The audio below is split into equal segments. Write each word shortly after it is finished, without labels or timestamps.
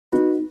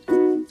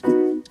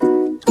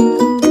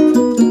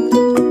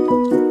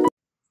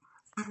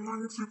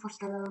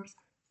superstars,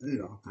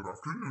 or good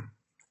afternoon,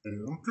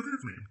 or good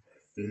evening,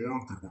 or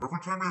good whatever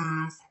time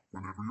it is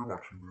whenever you're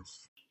watching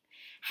this.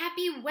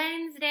 Happy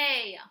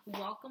Wednesday!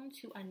 Welcome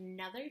to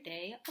another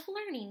day of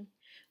learning.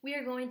 We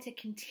are going to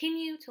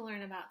continue to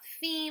learn about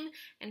theme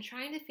and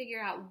trying to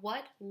figure out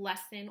what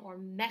lesson or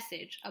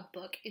message a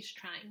book is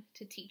trying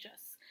to teach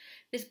us.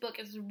 This book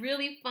is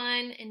really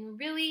fun and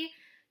really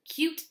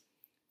cute,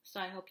 so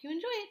I hope you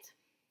enjoy it.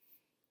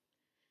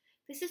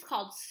 This is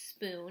called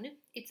Spoon.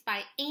 It's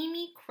by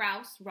Amy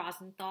Krouse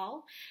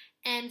Rosenthal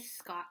and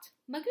Scott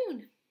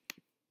Magoon.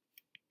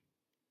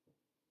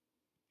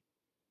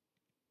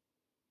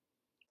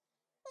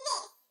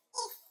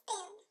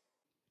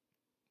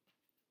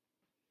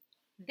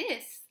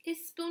 This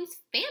is Spoon's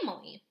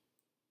family.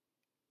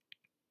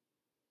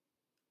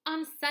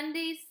 On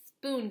Sundays,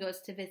 Spoon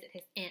goes to visit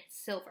his Aunt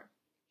Silver.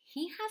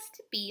 He has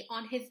to be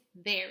on his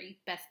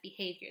very best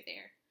behavior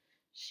there.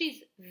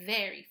 She's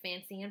very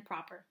fancy and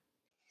proper.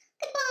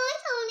 Goodbye,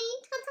 Tony.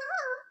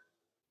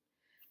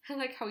 Ta-ta. I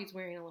like how he's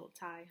wearing a little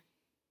tie.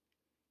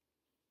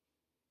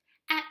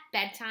 At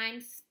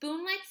bedtime,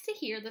 Spoon likes to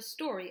hear the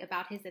story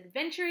about his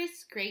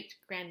adventurous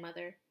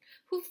great-grandmother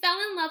who fell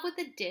in love with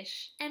a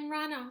dish and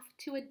ran off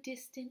to a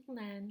distant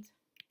land.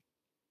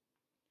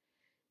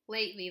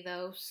 Lately,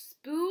 though,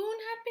 Spoon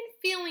had been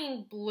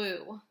feeling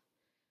blue.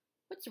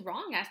 "What's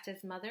wrong?" asked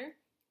his mother.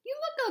 "You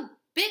look a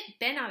bit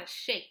bent out of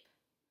shape."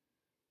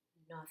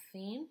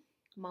 "Nothing,"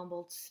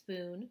 mumbled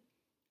Spoon.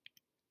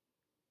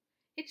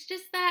 "It's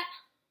just that,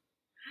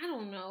 I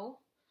don't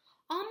know.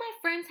 All my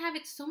friends have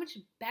it so much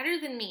better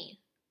than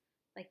me.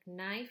 Like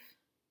Knife.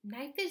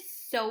 Knife is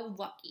so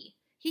lucky.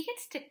 He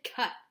gets to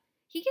cut.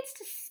 He gets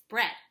to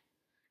spread.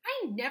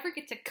 I never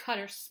get to cut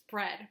or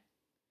spread."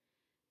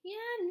 "Yeah,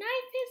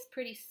 Knife is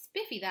pretty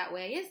spiffy that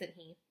way, isn't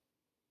he?"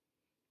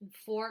 "And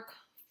Fork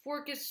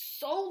is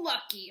so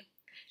lucky.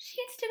 She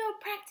gets to go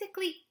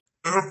practically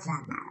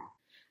Everywhere.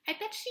 I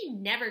bet she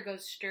never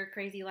goes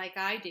stir-crazy like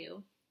I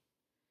do.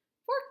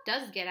 Fork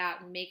does get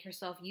out and make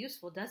herself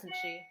useful, doesn't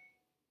she?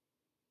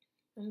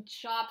 And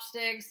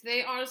Chopsticks,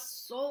 they are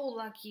so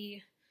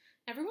lucky.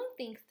 Everyone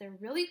thinks they're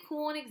really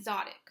cool and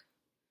exotic.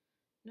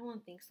 No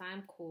one thinks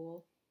I'm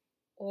cool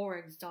or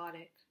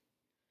exotic.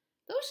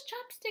 Those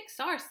Chopsticks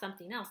are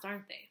something else,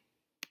 aren't they?"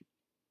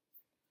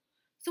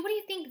 So what do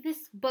you think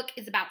this book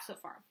is about so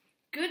far?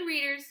 Good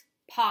readers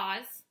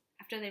pause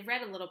after they've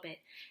read a little bit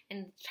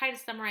and try to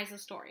summarize the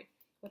story.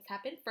 What's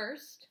happened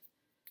first?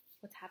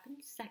 What's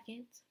happened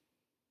second?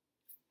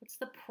 What's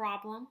the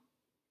problem?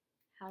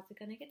 How's it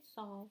going to get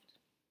solved?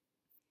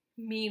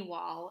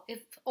 Meanwhile,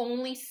 if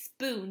only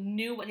Spoon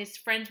knew what his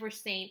friends were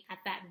saying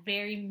at that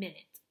very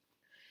minute.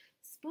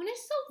 "Spoon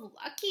is so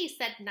lucky,"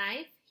 said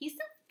Knife. "He's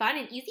so fun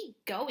and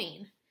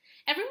easygoing.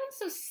 Everyone's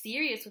so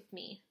serious with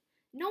me.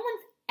 No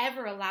one's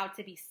ever allowed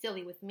to be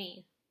silly with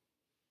me,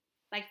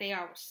 like they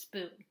are with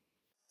Spoon."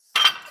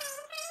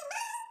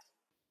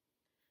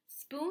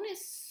 "Spoon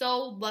is so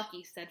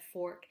lucky," said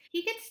Fork.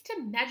 "He gets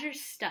to measure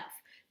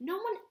stuff. No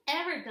one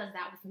ever does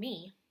that with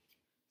me."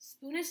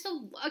 "Spoon is so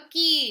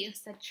lucky,"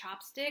 said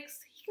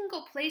Chopsticks. "He can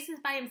go places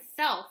by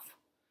himself.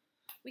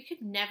 We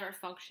could never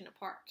function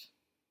apart."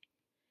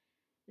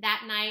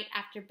 That night,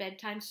 after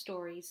bedtime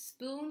stories,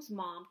 Spoon's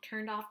mom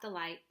turned off the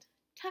light,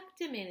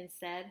 tucked him in, and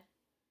said,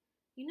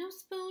 "You know,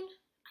 Spoon,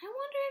 I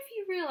wonder if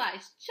you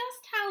realize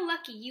just how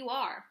lucky you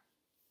are.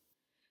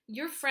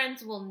 Your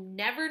friends will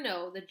never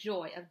know the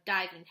joy of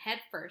diving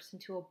headfirst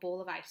into a bowl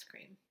of ice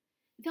cream.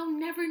 They'll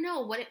never know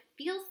what it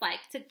feels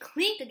like to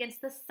clink against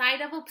the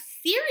side of a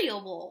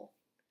cereal bowl.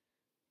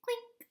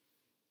 Clink.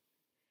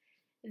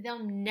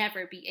 They'll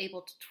never be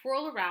able to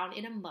twirl around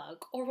in a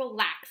mug or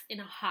relax in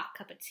a hot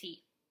cup of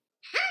tea."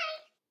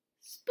 Hi.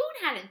 Spoon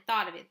hadn't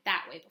thought of it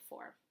that way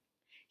before.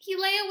 He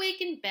lay awake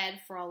in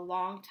bed for a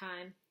long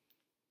time.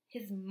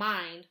 His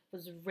mind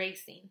was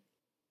racing.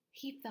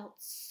 He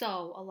felt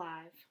so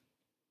alive.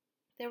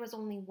 There was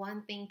only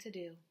one thing to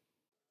do.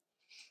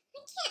 I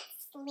can't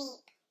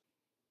sleep.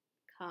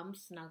 Come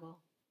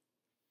snuggle.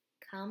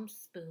 Come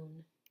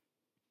Spoon.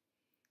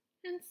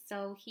 And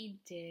so he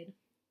did.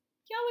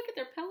 Y'all look at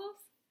their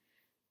pillows.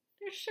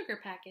 They're sugar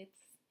packets.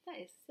 That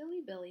is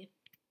silly Billy.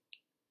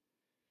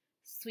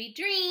 Sweet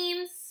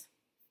dreams.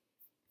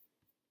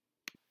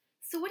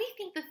 So what do you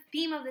think the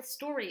theme of this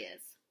story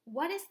is?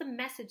 What is the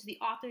message the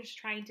author is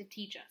trying to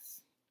teach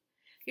us?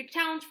 Your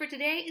challenge for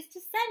today is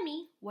to send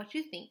me what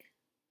you think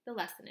the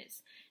lesson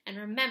is. And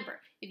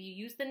remember, if you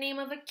use the name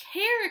of a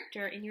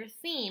character in your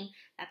theme,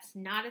 that's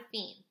not a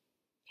theme.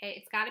 Okay,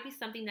 it's got to be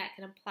something that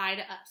can apply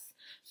to us.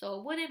 So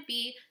it wouldn't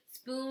be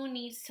Spoon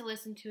needs to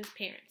listen to his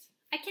parents.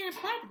 I can't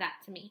apply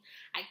that to me.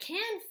 I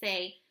can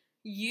say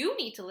you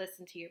need to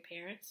listen to your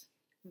parents.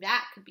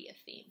 That could be a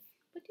theme.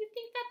 But do you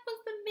think that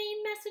was the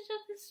main message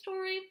of this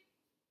story?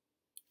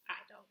 I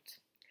don't.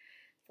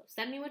 So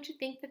send me what you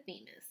think the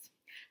theme is.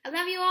 I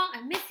love you all.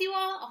 I miss you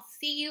all. I'll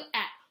see you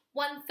at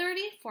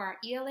 1:30 for our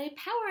ELA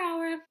Power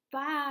Hour.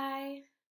 Bye.